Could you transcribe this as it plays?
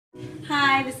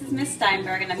Hi, this is Miss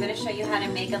Steinberg and I'm going to show you how to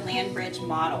make a land bridge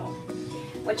model.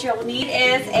 What you'll need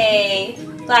is a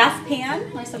glass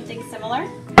pan or something similar,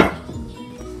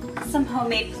 some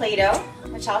homemade Play-Doh,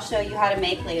 which I'll show you how to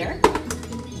make later,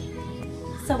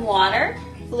 some water,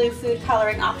 blue food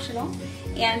coloring optional,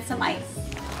 and some ice.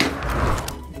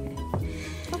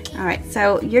 Alright,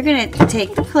 so you're going to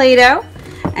take the Play-Doh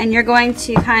and you're going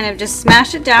to kind of just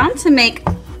smash it down to make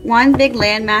one big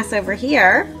landmass over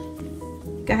here.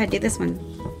 Go ahead, do this one.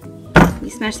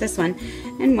 You smash this one.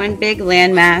 And one big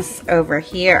landmass over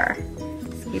here.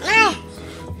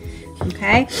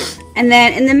 Okay? And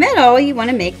then in the middle, you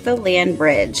want to make the land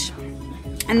bridge.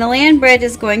 And the land bridge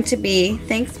is going to be,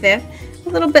 thanks Viv, a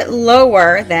little bit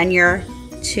lower than your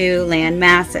two land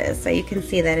masses. So you can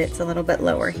see that it's a little bit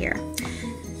lower here.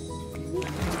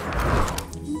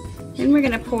 And we're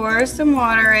going to pour some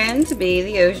water in to be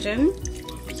the ocean.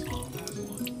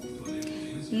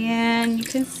 And you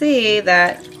can see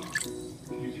that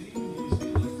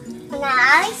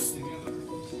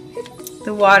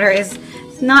the water is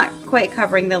not quite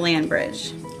covering the land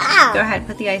bridge. Go ahead,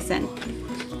 put the ice in.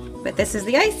 But this is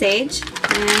the ice age,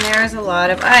 and there's a lot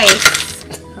of ice.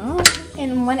 Oh,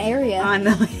 in one area. On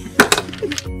the land.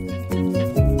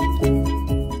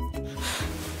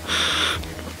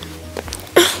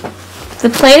 The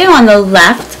Play-Doh on the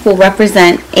left will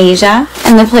represent Asia,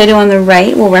 and the Play-Doh on the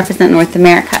right will represent North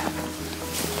America.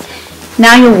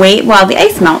 Now you'll wait while the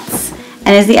ice melts. And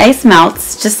as the ice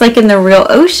melts, just like in the real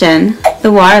ocean,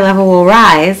 the water level will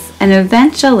rise and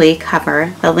eventually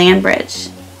cover the land bridge.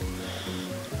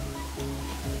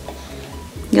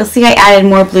 You'll see I added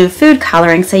more blue food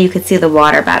coloring so you could see the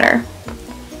water better.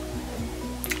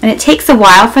 And it takes a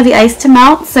while for the ice to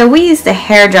melt, so we used a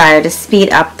hairdryer to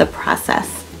speed up the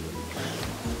process.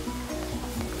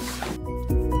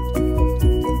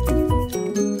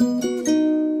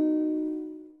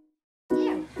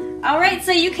 Alright,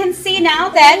 so you can see now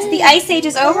that the ice age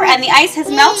is over and the ice has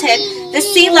melted, the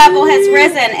sea level has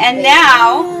risen, and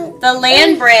now the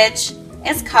land bridge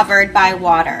is covered by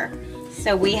water.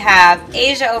 So we have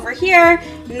Asia over here,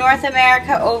 North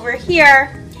America over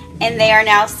here, and they are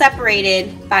now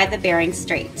separated by the Bering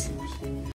Strait.